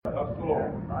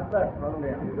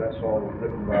That song was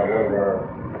written by one of our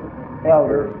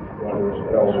Elders. brothers and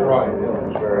elders. Right. It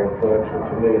was very influential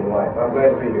to me in life. I'm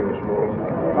glad to be here this morning.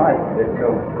 Right. I didn't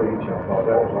come to preach. I thought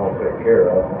that was all taken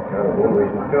care of. Kind of one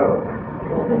reason to come.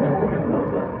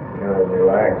 Kind of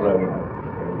relax and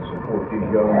support these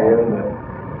young men that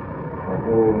are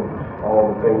doing all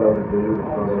that they know to do to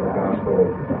further the gospel of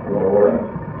the Lord.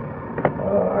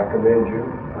 I commend you.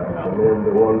 I commend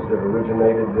the ones that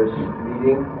originated this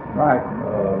meeting. Right.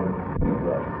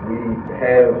 We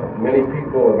have many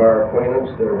people of our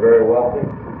acquaintance that are very wealthy.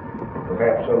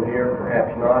 Perhaps some here,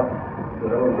 perhaps not.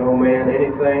 That owe no man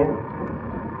anything.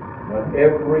 But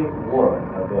every one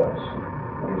of us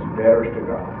is debtors to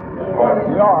God.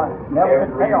 We are. Never to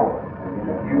Every fail.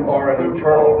 one. You are an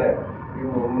eternal debtor.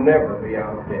 You will never be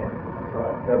out of debt.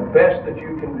 The best that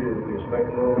you can do is make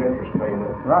a little interest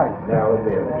payment Right. now and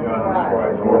then.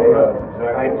 In the way of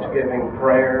thanksgiving,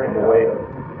 prayer, in the way of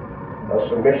a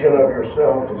submission of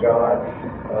yourself to God.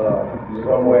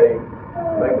 Some way,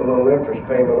 make a little interest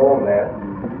payment on that.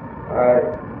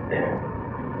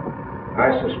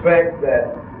 I suspect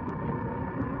that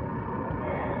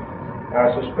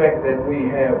we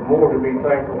have more to be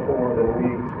thankful for than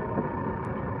we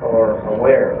are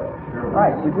aware of.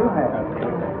 Right, we do have.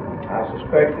 I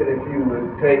suspect that if you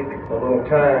would take a little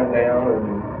time down and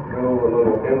do a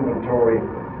little inventory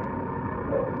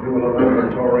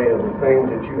of the things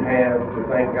that you have to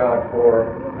thank God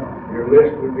for, your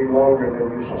list would be longer than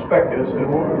you suspected.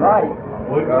 Right.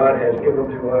 God has given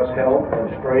to us health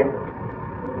and strength.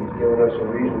 He's given us a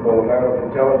reasonable amount of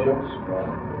intelligence.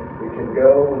 We can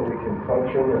go and we can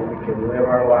function and we can live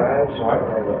our lives.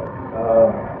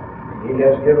 He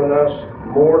has given us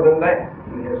more than that.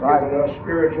 He has given us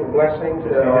spiritual blessings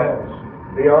that are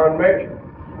beyond measure.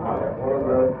 One of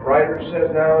the writers says,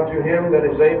 now unto him that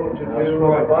is able to do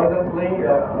abundantly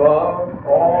above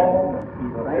all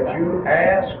that you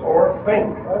ask or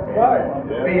think,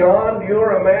 beyond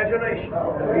your imagination,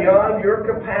 beyond your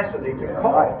capacity to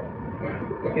call,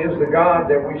 is the God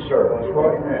that we serve. I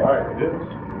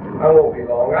won't be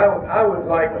long. I would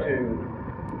like to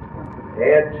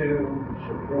add to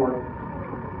support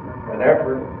an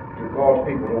effort to cause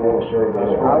people to want to serve the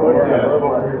Lord.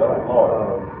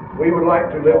 We would like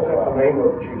to lift up the name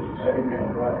of Jesus.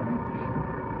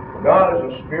 God is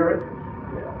a spirit,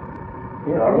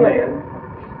 not a man,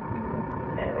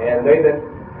 and they that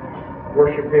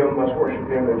worship Him must worship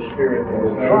Him in spirit and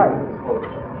in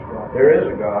truth. There is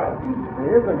a God.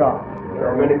 There is a God. There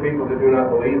are many people that do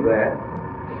not believe that,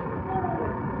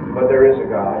 but there is a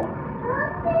God.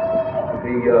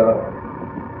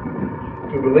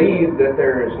 To believe that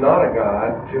there is not a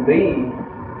God, to me,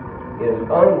 is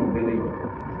unbelievable.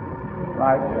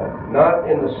 Right. Not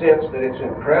in the sense that it's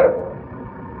incredible,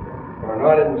 or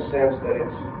not in the sense that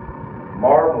it's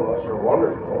marvelous or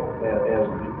wonderful, as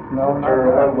the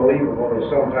term unbelievable is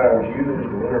sometimes used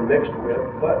and intermixed with,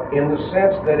 but in the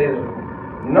sense that it is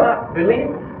not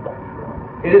believable.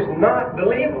 It is not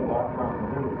believable.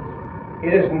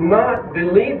 It is not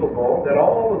believable that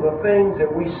all of the things that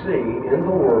we see in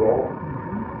the world,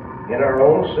 in our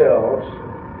own selves,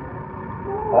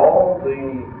 all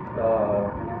the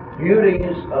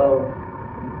beauties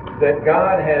that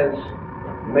God has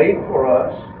made for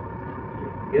us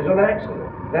is an accident.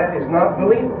 That is not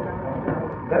believable.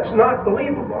 That's not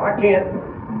believable. I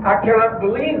cannot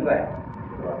believe that.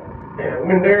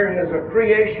 When there is a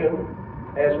creation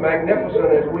as magnificent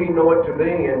as we know it to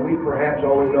be, and we perhaps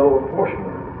only know a portion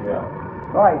of it.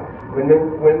 Right. When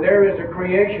there is a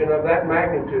creation of that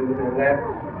magnitude and that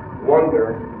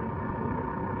wonder,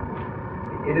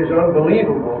 it is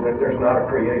unbelievable that there's not a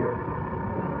creator.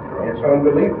 It's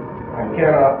unbelievable. I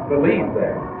cannot believe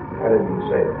that. I didn't even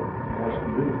say that.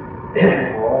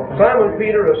 Simon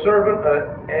Peter, a servant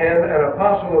and an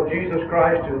apostle of Jesus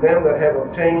Christ, to them that have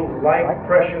obtained like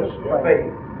precious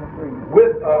faith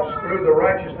with us through the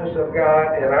righteousness of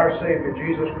God and our Savior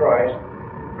Jesus Christ,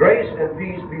 grace and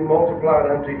peace be multiplied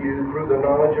unto you through the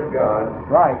knowledge of God.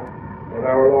 Right. And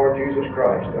our Lord Jesus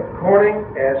Christ, according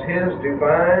as His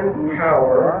divine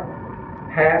power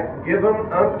hath given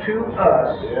unto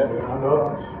us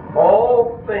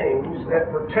all things that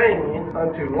pertain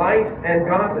unto life and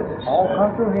godliness. All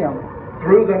come through Him.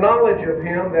 Through the knowledge of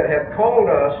Him that hath called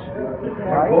us to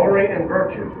glory and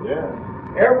virtue.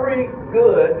 Every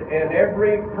good and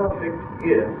every perfect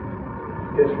gift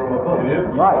is from above.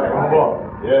 Right.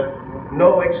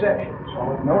 No exceptions.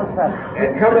 No exception.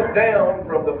 And cometh down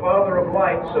from the Father of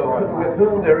lights, so with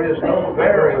whom there is no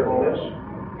variableness,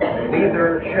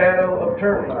 neither shadow of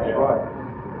turning.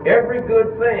 Every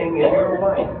good thing in your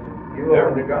life, you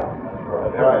owe to God.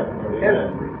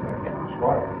 Everything.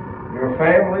 Your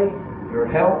family, your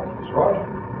health,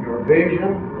 your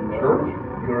vision,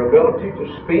 your ability to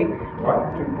speak,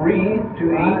 to breathe, to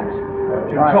eat,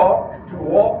 to talk, to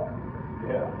walk.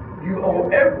 You owe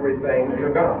everything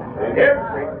to God.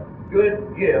 Every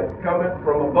good gift cometh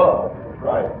from above.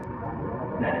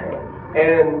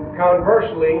 And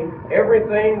conversely,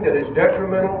 everything that is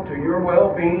detrimental to your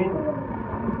well-being,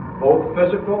 both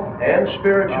physical and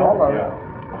spiritual,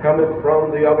 cometh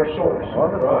from the other source.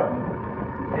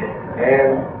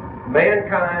 And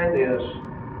mankind is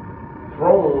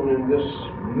thrown in this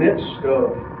midst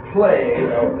of play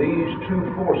of these two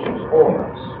forces on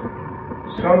us.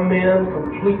 Some men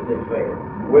completely fail,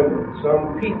 women,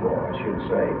 some people, I should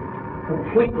say,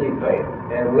 completely fail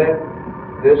and let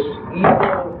this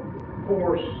evil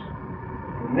force,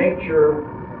 nature,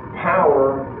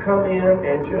 power come in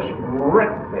and just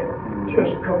wreck them,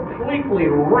 just completely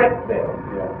wreck them,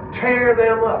 tear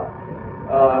them up,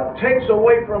 takes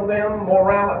away from them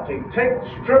morality,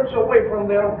 strips away from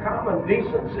them common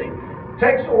decency,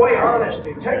 takes away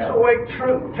honesty, takes away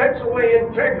truth, takes away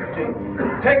integrity,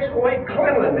 takes away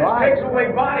cleanliness, takes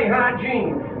away body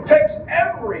hygiene, takes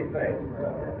everything.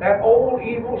 That old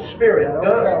evil spirit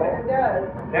does that.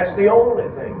 That's the only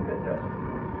thing that does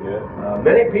it.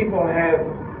 Many people have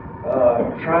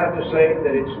tried to say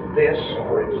that it's this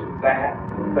or it's that.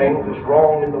 Things that's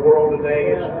wrong in the world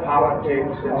today is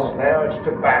politics, now it's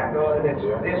tobacco, and it's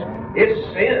sin. It's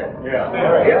sin.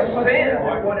 That's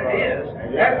what it is.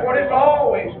 That's what it's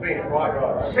always been.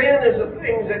 Sin is the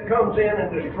thing that comes in and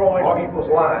destroys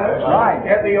people's lives.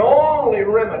 And the only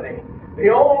remedy, the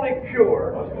only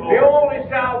cure, the only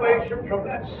salvation from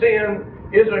that sin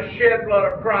is a shed blood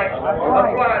of Christ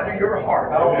applied to your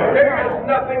heart. There is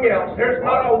nothing else. There's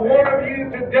not a one of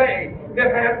you today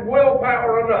that has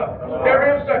willpower enough. There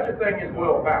is such a thing as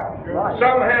willpower.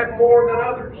 Some have more than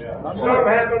others. Some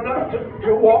have enough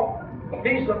to walk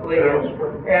decently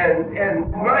and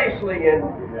nicely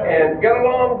and get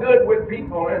along good with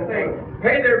people, and they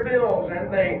pay their bills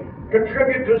and they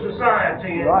contribute to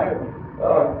society and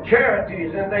to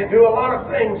charities, and they do a lot of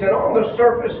things, and on the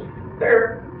surface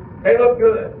they look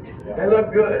good. They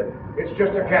look good. It's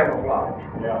just a camouflage.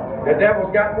 The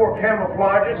devil's got more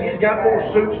camouflages. He's got more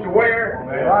suits to wear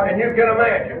than you can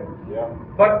imagine.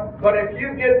 But if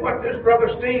you get what this Brother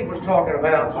Steve was talking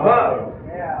about, love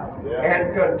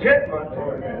and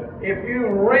contentment, if you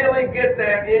really get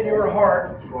that in your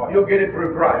heart, you'll get it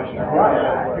through Christ.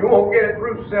 You won't get it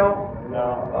through self,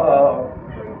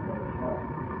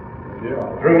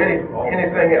 through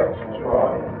anything else.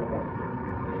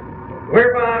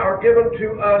 Whereby are given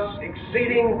to us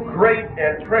exceeding great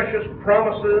and precious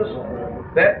promises,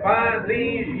 that by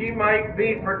these ye might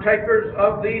be partakers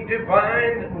of the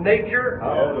divine nature.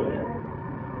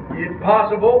 It's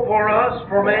possible for us,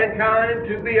 for mankind,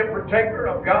 to be a partaker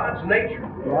of God's nature.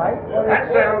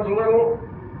 That sounds a little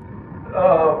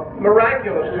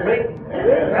miraculous to me.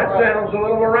 That sounds a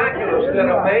little miraculous that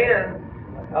a man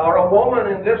or a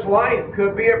woman in this life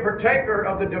could be a partaker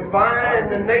of the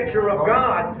divine nature of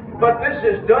God. But this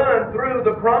is done through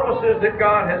the promises that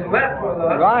God has left with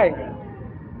us,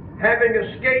 having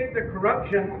escaped the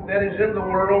corruption that is in the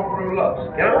world through lust.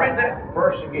 Can I read that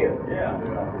verse again?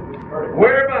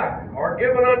 Whereby are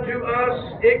given unto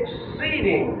us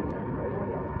exceeding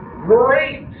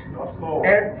great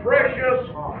and precious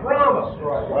promises.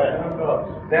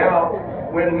 Now,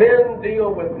 when men deal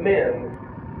with men,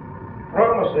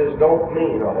 promises don't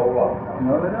mean a whole lot.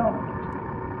 No, they don't.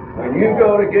 When you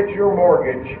go to get your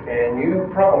mortgage and you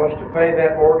promise to pay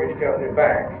that mortgage company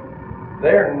back,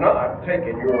 they're not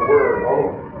taking your word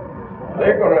only.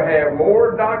 They're going to have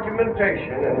more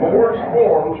documentation and more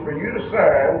forms for you to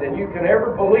sign than you can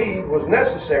ever believe was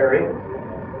necessary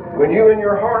when you in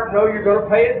your heart know you're going to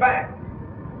pay it back.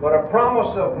 But a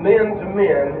promise of men to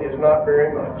men is not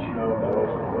very much.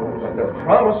 But the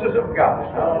promises of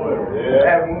God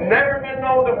have never been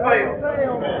known to fail.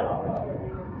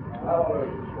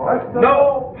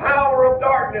 No power of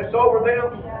darkness over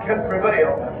them can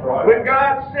prevail. When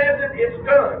God says it, it's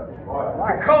done.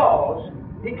 Because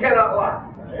He cannot lie.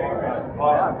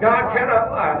 God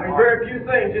cannot lie. There's very few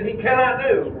things that He cannot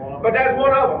do. But that's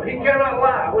one of them. He cannot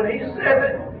lie. When He says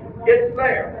it, it's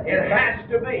there. It has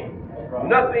to be.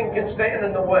 Nothing can stand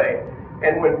in the way.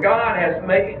 And when God has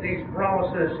made these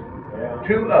promises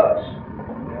to us,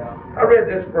 I read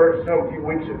this verse some few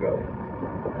weeks ago,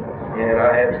 and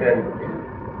I have been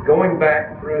going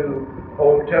back through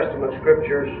Old Testament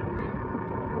scriptures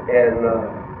and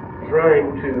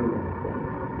trying to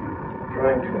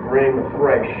bring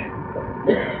afresh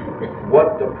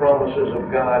what the promises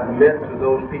of God meant to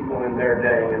those people in their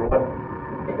day and what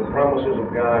the promises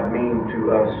of God mean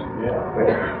to us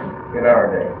in our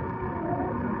day.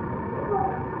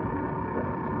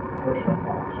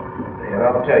 And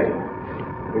I'll tell you,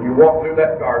 when you walk through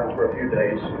that garden for a few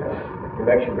days, it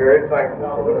makes you very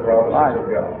thankful for the promises of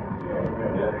God.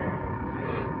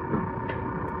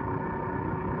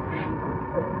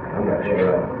 I'm not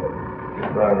sure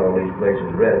I'm finding all these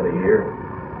places readily here.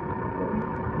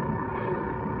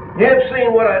 You have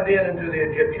seen what I did unto the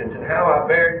Egyptians, and how I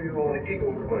bare you on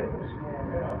eagle's wings,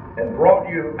 and brought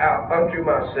you out unto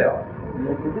myself.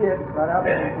 Yes, you did. Right out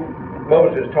there.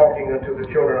 Moses talking unto the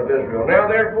children of Israel. Now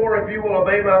therefore, if you will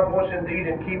obey my voice indeed,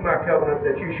 and keep my covenant,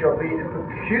 that you shall be a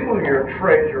peculiar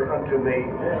treasure unto me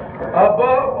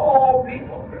above all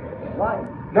people. Right.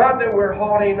 Not that we're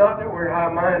haughty, not that we're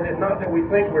high-minded, not that we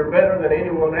think we're better than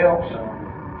anyone else,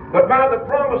 but by the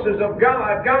promises of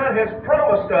God, God has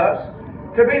promised us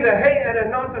to be the head and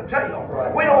not the tail.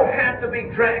 Right. We don't have to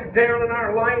be dragged down in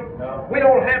our life. No. We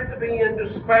don't have to be in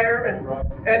despair and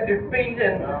defeat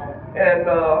and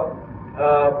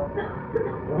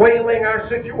wailing our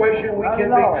situation. We can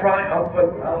be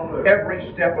triumphant every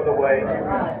step of the way.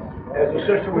 As the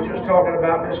sister was just talking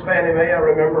about, Miss Fannie Mae, I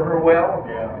remember her well.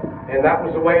 And that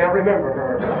was the way I remember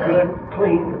her. Good,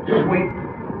 clean, sweet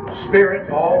spirit,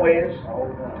 always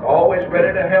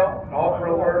ready to help, offer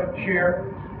a word of cheer.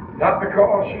 Not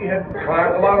because she had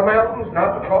climbed a lot of mountains,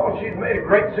 not because she'd made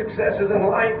great successes in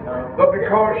life, but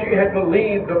because she had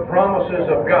believed the promises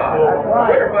of God,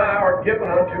 whereby are given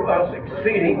unto us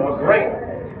exceeding great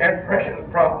and precious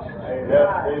promises.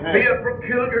 Be a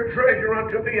peculiar treasure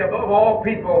unto me above all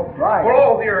people, for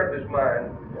all the earth is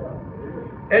mine.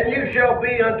 And you shall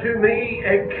be unto me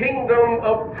a kingdom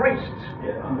of priests.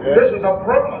 This is a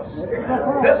promise.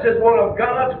 This is one of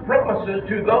God's promises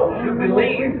to those who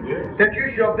believe, that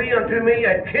you shall be unto me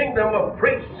a kingdom of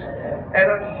priests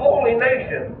and a holy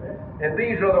nation. And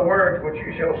these are the words which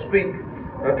you shall speak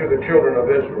unto the children of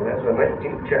Israel. That's the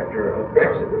 19th chapter of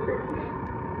Exodus.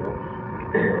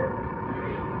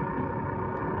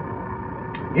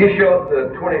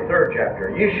 The 23rd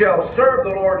chapter. You shall serve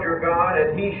the Lord your God,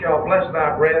 and he shall bless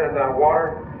thy bread and thy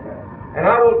water, and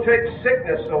I will take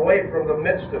sickness away from the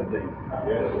midst of thee.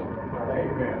 Yes.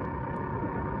 Amen.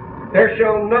 There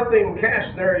shall nothing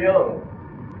cast their young,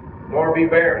 nor be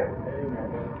barren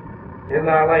in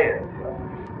thy land.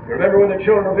 You remember when the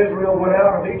children of Israel went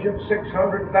out of Egypt,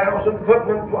 600,000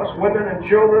 footmen plus women and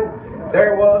children?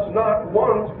 There was not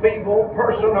one feeble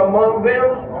person among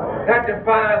them. That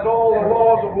defies all the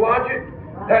laws of logic.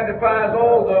 That defies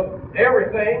all the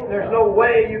everything. There's no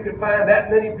way you could find that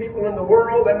many people in the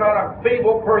world that not a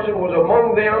feeble person was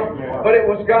among them. But it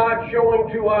was God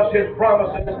showing to us His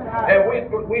promises. And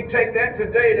we take that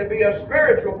today to be a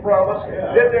spiritual promise,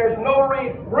 that there's no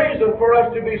reason for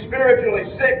us to be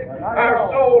spiritually sick. Our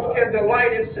souls can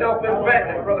delight itself in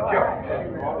fatness, Brother John.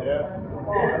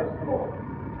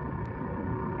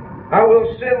 I will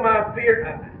send my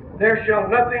fear. There shall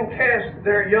nothing cast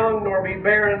their young, nor be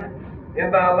barren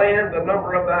in thy land. The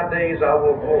number of thy days I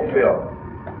will fulfill.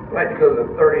 I'd like to go to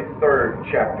the 33rd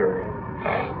chapter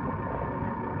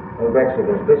of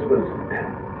Exodus. This was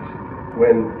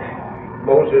when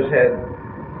Moses had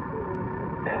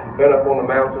been up on the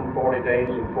mountain 40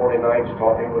 days and 40 nights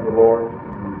talking with the Lord.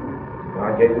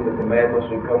 God gave him the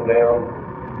commandments to come down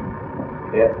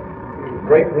at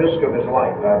great risk of his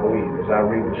life, I believe, as I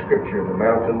read the scripture. The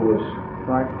mountain was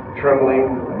trembling,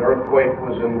 an earthquake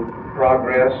was in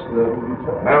progress, the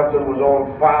mountain was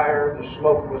on fire, the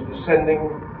smoke was descending.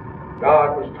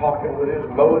 God was talking with his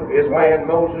man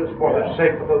Moses for the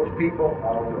sake of those people.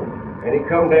 And he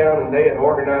come down, and they had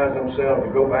organized themselves to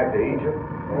go back to Egypt.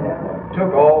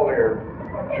 Took all their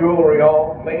jewelry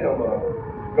off, made them a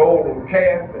golden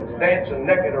calf, and dancing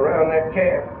naked around that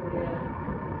calf.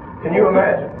 Can you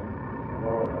imagine?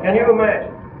 Can you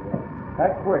imagine?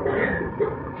 That quick.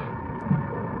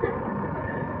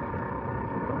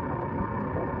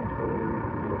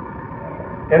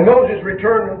 And Moses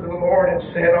returned unto the Lord and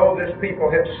said, Oh, this people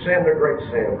have sinned a great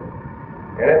sin,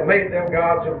 and have made them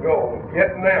gods of gold.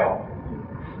 Yet now,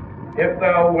 if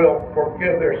thou wilt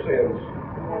forgive their sins,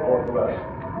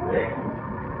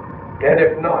 and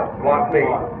if not, blot me.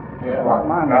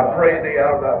 I pray thee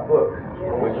out of thy book,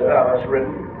 which thou hast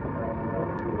written.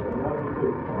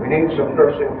 We need some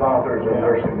nursing fathers and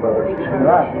nursing mothers too.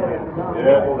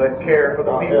 People that care for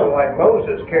the people like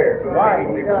Moses cared for the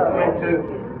people. People willing to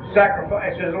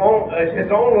sacrifice his own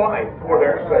life for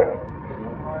their sake.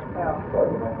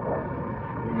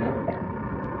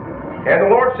 And the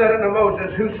Lord said unto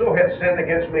Moses, Whoso hath sinned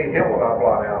against me, him will I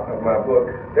blot out of my book.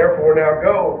 Therefore now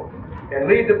go and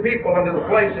lead the people unto the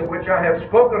place of which I have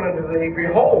spoken unto thee.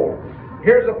 Behold,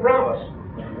 here's a promise.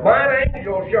 Mine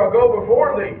angel shall go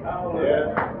before thee.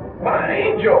 My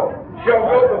angel shall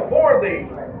go before thee.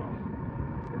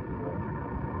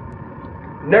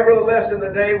 Nevertheless, in the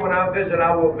day when I visit,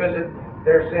 I will visit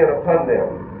their sin upon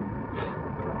them.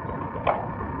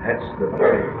 That's the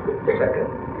 32nd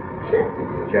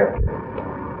chapter.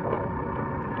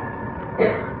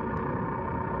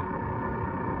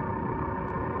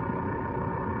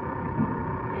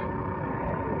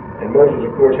 And Moses,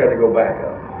 of course, had to go back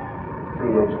up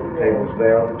through those tables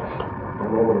down, a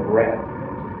moment of wrath.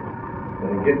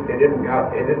 And it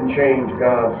didn't change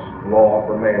God's law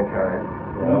for mankind.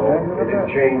 It didn't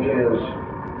change His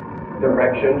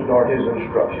directions nor His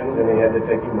instructions, and He had to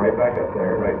take him right back up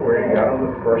there, right where He got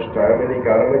him the first time, and He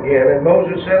got him again. And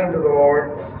Moses said unto the Lord,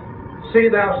 See,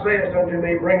 thou sayest unto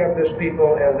me, Bring up this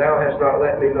people, and thou hast not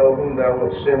let me know whom thou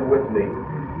wilt send with me.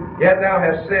 Yet thou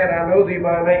hast said, I know thee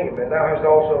by name, and thou hast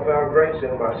also found grace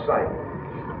in my sight.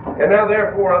 And now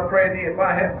therefore I pray thee, if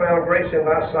I have found grace in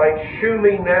thy sight, shew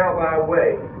me now thy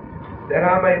way, that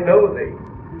I may know thee,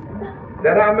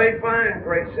 that I may find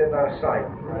grace in thy sight,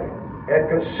 and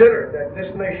consider that this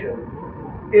nation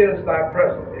is thy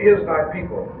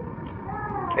people.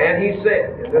 And he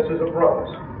said, and this is a promise,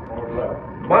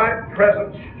 my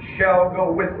presence shall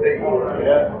go with thee,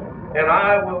 and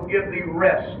I will give thee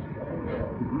rest.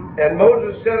 And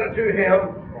Moses said unto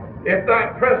him, If thy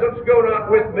presence go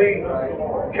not with me,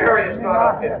 carry us not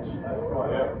up hence.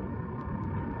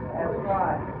 That's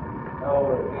right.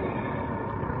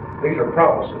 These are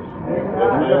promises.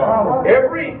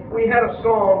 We had a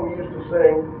song we used to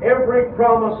sing, every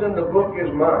promise in the book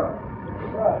is mine.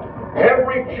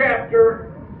 Every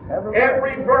chapter,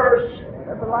 every verse,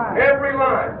 every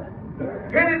line.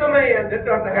 Pity the man that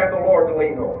doesn't have the Lord to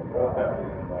lean on.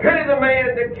 Pity the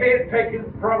man that can't take his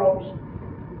problems,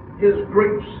 his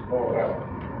griefs,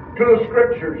 to the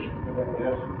Scriptures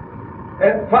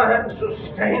and find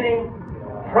sustaining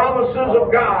promises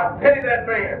of God. Pity that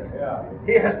man.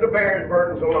 He has to bear his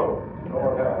burdens alone.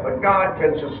 But God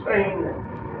can sustain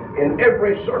in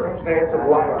every circumstance of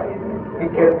life. He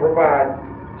can provide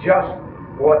just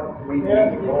what we need.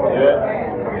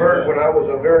 I heard when I was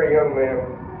a very young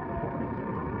man,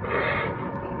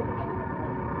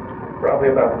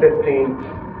 probably about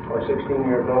 15 or 16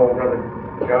 years old, Brother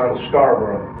John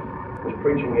Scarborough was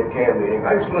preaching at camp meeting.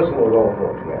 I used to listen to those old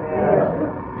folks,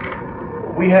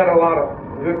 man. We had a lot of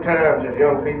good times as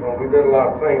young people. We did a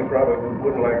lot of things probably we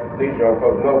wouldn't like these young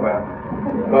folks to know about.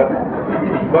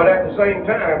 But at the same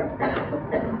time,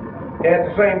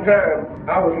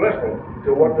 I was listening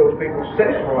to what those people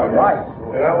said.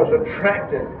 And I was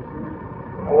attracted.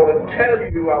 I want to tell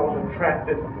you, I was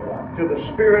attracted to the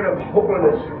spirit of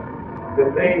holiness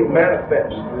that they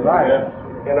manifest.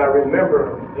 And I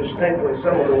remember distinctly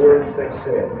some of the words they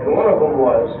said. And one of them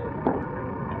was,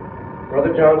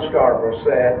 Brother John Scarborough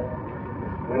said,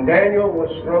 when Daniel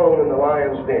was thrown in the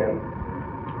lion's den,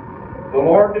 the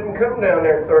Lord didn't come down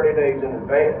there 30 days in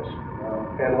advance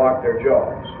and lock their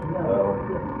jaws.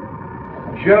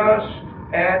 Just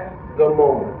at the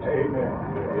moment.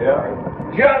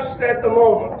 Just at the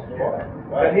moment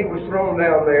that he was thrown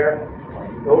down there,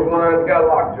 those lions got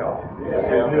lockjaw.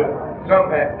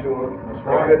 Something happened to him.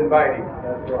 They couldn't bite him.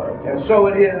 And so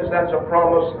it is, that's a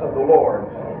promise of the Lord,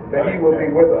 that He will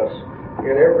be with us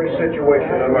in every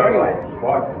situation of our life.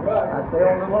 I say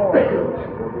on the Lord.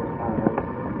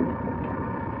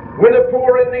 When the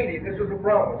poor and needy, this is a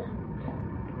promise.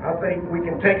 I think we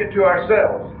can take it to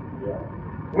ourselves.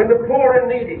 When the poor and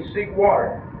needy seek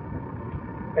water,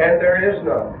 and there is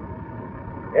none,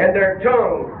 and their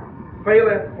tongue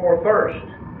faileth for thirst,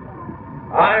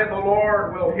 I, the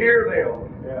Lord, will hear them.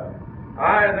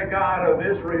 I, the God of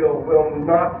Israel, will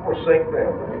not forsake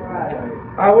them.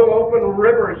 I will open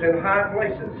rivers in high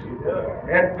places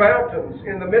and fountains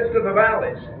in the midst of the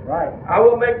valleys. I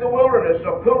will make the wilderness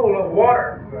a pool of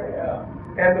water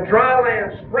and the dry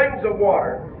land springs of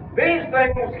water. These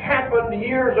things happened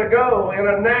years ago in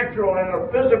a natural and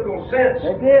a physical sense.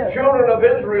 Children of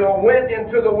Israel went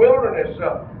into the wilderness,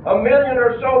 1 million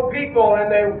or so people,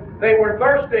 and they were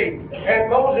thirsty.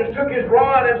 And Moses took his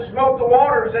rod and smote the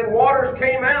waters, and waters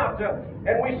came out.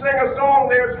 And we sing a song,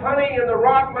 there's honey in the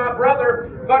rock, my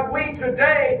brother. But we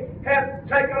today have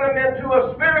taken them into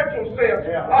a spiritual sense,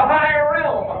 a higher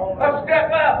realm, a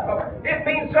step up. It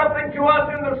means something to us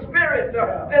in the spirit,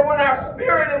 that when our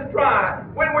spirit is dry,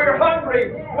 when we're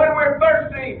hungry, when we're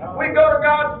thirsty, we go to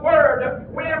God's Word.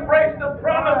 We embrace the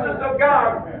promises of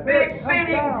God, the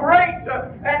exceeding great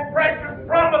and precious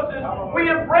promises. We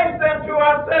embrace them to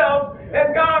ourselves,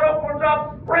 and God opens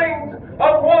up springs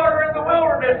of water in the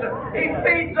wilderness. He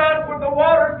feeds us with the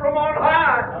waters from on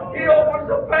high. He opens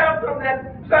the fountain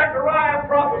that Zechariah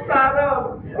prophesied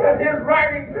of in his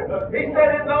writings. He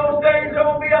said in those days there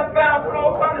will be a fountain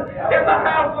open in the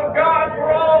house of God for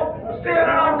all sin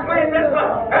and uncleanness.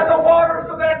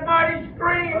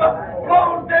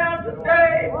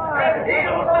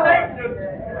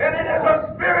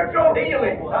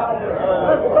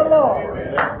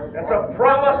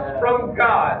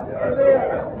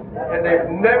 and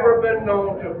they've never been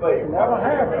known to fail. Never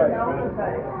have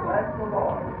faith.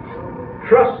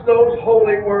 Trust those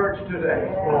holy words today.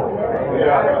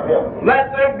 Let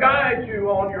them guide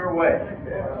you on your way.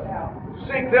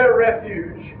 Seek their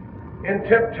refuge in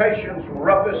temptation's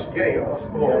roughest gales.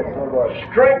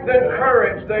 Strength and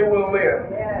courage they will lend.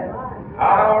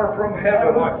 Power from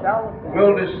heaven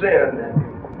will descend,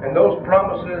 and those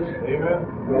promises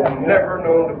will never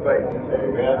known to fail.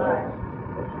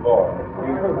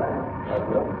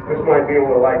 This might be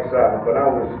on the light side, but I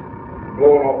was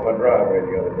blowing off my driveway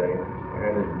the other day. I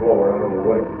had this blower, I don't know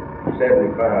what,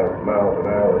 75 miles an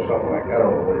hour or something like that. I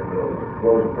don't know what it blows. It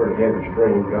blows a pretty heavy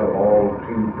stream, got a long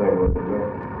tube thing with it.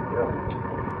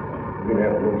 We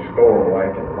had a little storm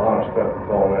like and a lot of stuff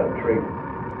falling out of the tree.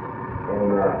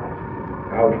 And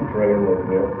I was praying a little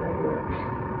bit.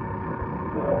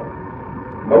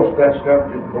 Most of that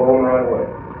stuff just blowing right away.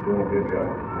 Doing a good job.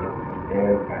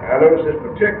 And I noticed this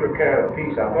particular kind of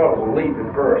piece, I thought it was a leaf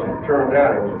at first, and it turned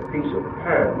out it was a piece of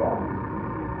pine bark.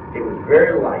 It was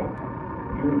very light.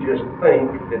 You would just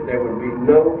think that there would be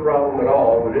no problem at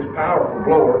all with this powerful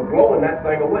blower blowing that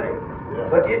thing away.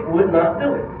 But it would not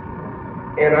do it.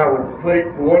 And I would put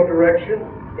it in one direction,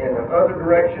 in the other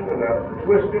direction, and I'd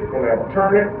twist it, and I'd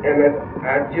turn it, and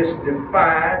I'd just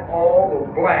defied all the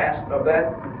blast of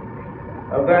that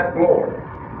blower.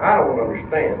 I don't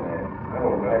understand that. I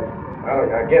don't know.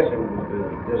 I guess it was the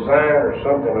design or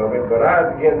something of it, but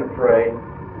I began to pray,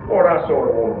 Lord, I sort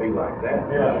of want to be like that.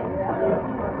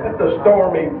 Let the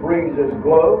stormy breezes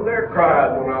blow, their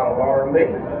cries will not alarm me.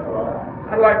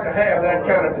 I'd like to have that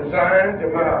kind of design to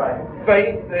my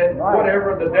faith that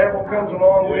whatever the devil comes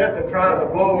along with to try to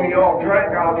blow me off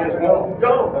track, I just won't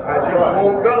go. I just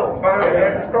won't go. Finally, I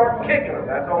have to start kicking them.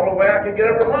 That's the only way I can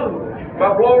get them to move.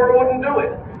 My blower wouldn't do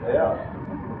it.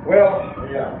 Well,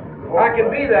 I can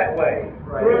be that way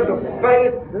through the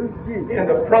faith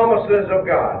in the promises of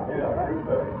God.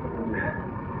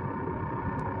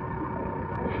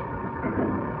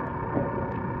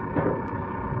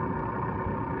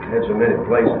 There's so many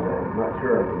places there. I'm not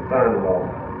sure I can find them all.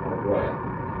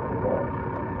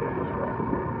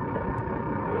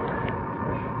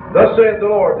 Thus saith the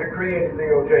Lord that created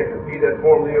thee, O Jacob, he that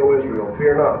formed thee, O Israel,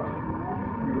 fear not.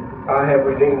 I have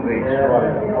redeemed thee.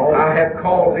 I have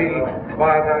called thee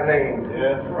by thy name.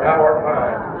 Thou art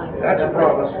mine. That's a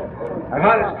promise.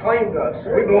 God has claimed us.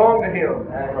 We belong to Him.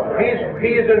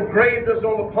 He has engraved us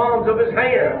on the palms of His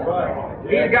hands.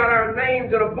 He's got our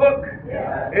names in a book.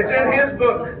 It's in His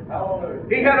book.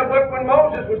 He had a book when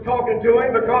Moses was talking to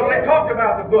him because they talked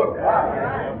about the book.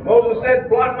 Moses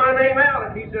said, blot my name out.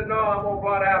 And he said, no, I'm going to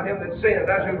blot out him that sinned.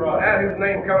 That's whose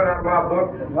name coming out of my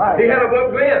book. He had a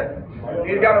book then.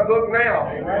 He's got a book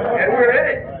now. And we're in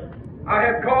it. I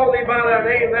have called thee by thy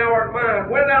name, thou art mine.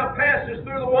 When thou passest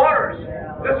through the waters,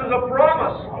 this is a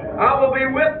promise. I will be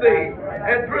with thee,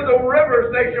 and through the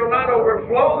rivers they shall not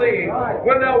overflow thee.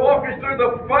 When thou walkest through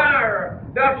the fire,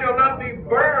 thou shalt not be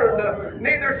burned,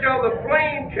 neither shall the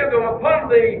flame kindle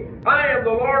upon thee. I am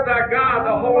the Lord thy God,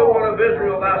 the Holy One of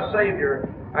Israel, thy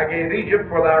Savior. I gave Egypt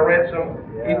for thy ransom,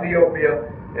 Ethiopia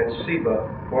and Seba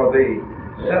for thee.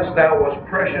 Since thou wast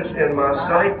precious in my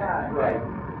sight,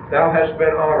 thou hast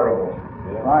been honorable.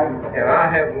 And I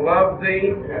have loved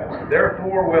thee,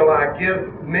 therefore will I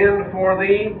give men for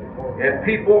thee, and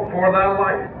people for thy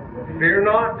life. Fear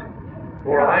not,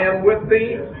 for I am with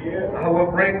thee. I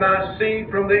will bring thy seed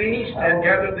from the east, and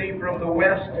gather thee from the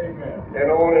west,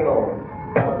 and on and on.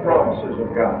 The promises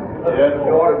of God.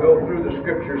 You ought to go through the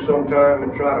scriptures sometime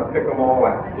and try to pick them all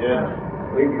out.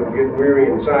 Maybe you'll get weary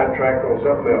and sidetracked on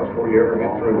something else before you ever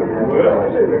get through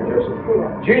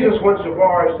them. Jesus went so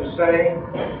far as to say,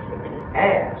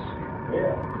 ask,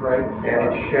 and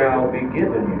it shall be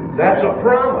given you. That's a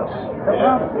promise.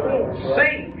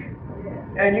 Seek,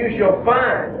 and you shall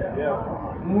find.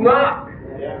 Knock,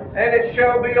 and it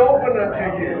shall be opened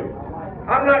unto you.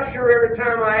 I'm not sure every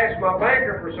time I ask my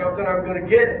banker for something I'm going to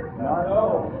get it.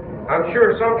 I'm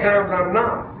sure sometimes I'm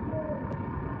not.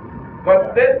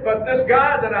 But this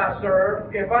God that I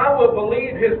serve, if I will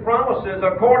believe His promises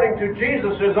according to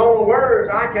Jesus' own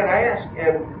words, I can ask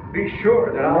and be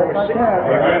sure that I'll receive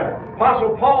it.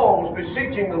 Apostle Paul was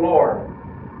beseeching the Lord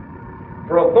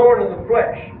for a thorn in the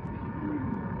flesh.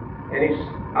 And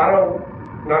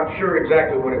not sure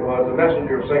exactly what it was. The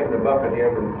messenger of Satan to buffet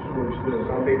him, and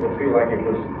some people feel like it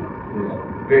was his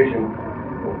vision,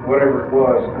 whatever it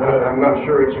was. I'm not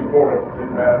sure it's important.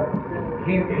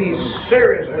 He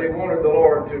seriously wanted the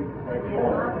Lord to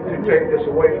take this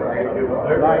away from him.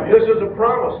 This is a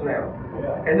promise now.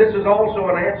 And this is also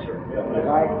an answer.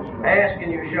 Ask and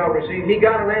you shall receive. He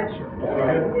got an answer.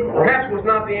 Perhaps it was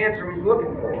not the answer he was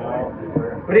looking for.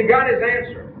 But he got his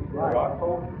answer. Right.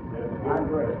 I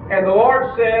agree. And the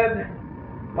Lord said,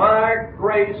 my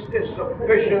grace is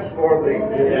sufficient for thee.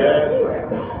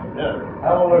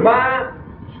 My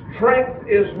strength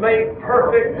is made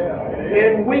perfect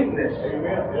in weakness.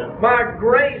 My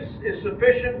grace is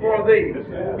sufficient for thee.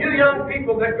 You young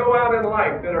people that go out in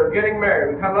life that are getting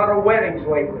married, we've had a lot of weddings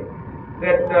lately,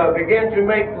 that begin to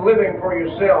make a living for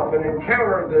yourself and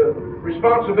encounter the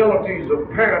responsibilities of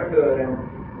parenthood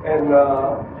and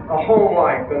a home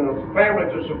life and a family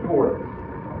to support.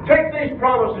 Take these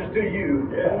promises to you.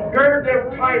 Gird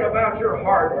them tight about your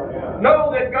heart.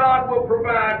 Know that God will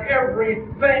provide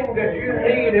everything that you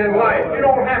need in life. You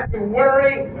don't have to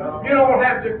worry. You don't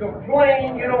have to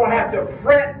complain. You don't have to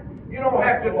fret. You don't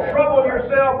have to trouble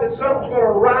yourself that something's going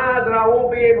to rise and I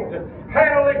won't be able to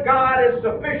handle it. God is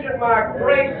sufficient. My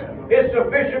grace is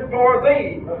sufficient for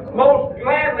thee. Most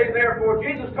gladly, therefore,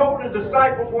 Jesus told his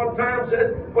disciples one time,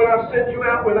 said, when I sent you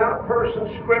out without purse and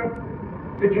scrip,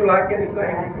 did you lack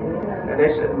anything? And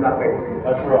they said, nothing.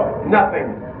 That's right. Nothing.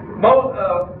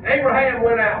 Abraham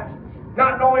went out,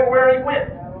 not knowing where he went.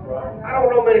 I don't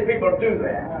know many people do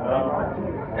that.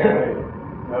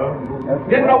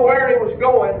 Didn't know where he was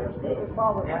going.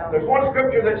 There's one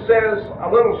scripture that says, a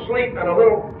little sleep and a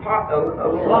little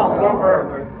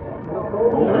slumber, a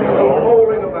little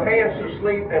folding of the hands to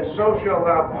sleep, and so shall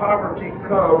thy poverty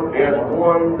come as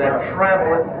one that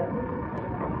traveleth.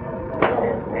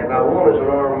 And I want as an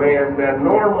armed man. Now,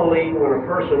 normally, when a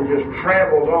person just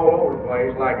travels all over the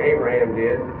place, like Abraham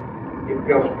did, he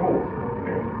becomes poor.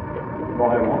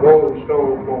 Rolling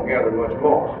stones won't gather much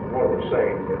moss, is one of the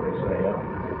sayings that they say.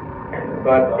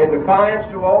 But in defiance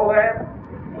to all that,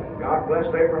 God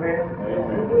blessed Abraham.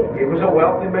 He was a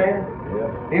wealthy man.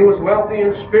 He was wealthy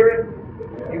in spirit.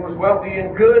 He was wealthy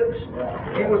in goods.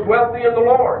 He was wealthy in the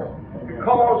Lord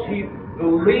because he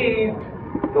believed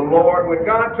the Lord. When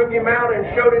God took him out and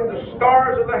showed him the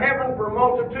stars of the heaven for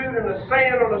multitude and the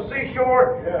sand on the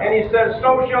seashore, and he says,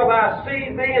 so shall thy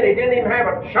seed be, and he didn't even have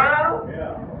a child.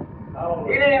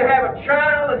 He didn't even have a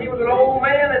child, and he was an old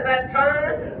man at that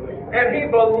time, and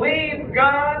he believed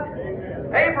God.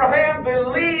 Abraham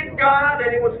believed God,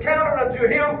 and it was counted unto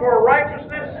him for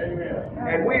righteousness.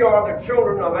 And we are the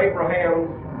children of Abraham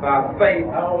by faith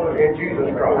in Jesus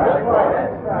Christ,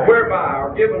 whereby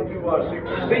are given to us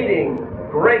exceeding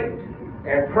great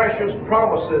and precious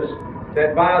promises,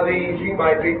 that by these ye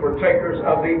might be partakers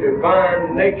of the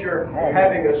divine nature,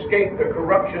 having escaped the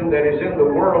corruption that is in the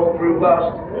world through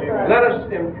lust. Let us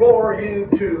implore you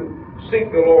to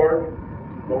seek the Lord.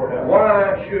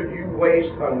 Why should you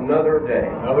waste another day?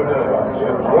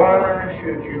 Why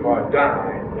should you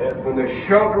die when the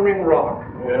sheltering rock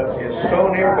is so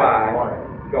nearby?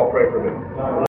 Y'all pray for me.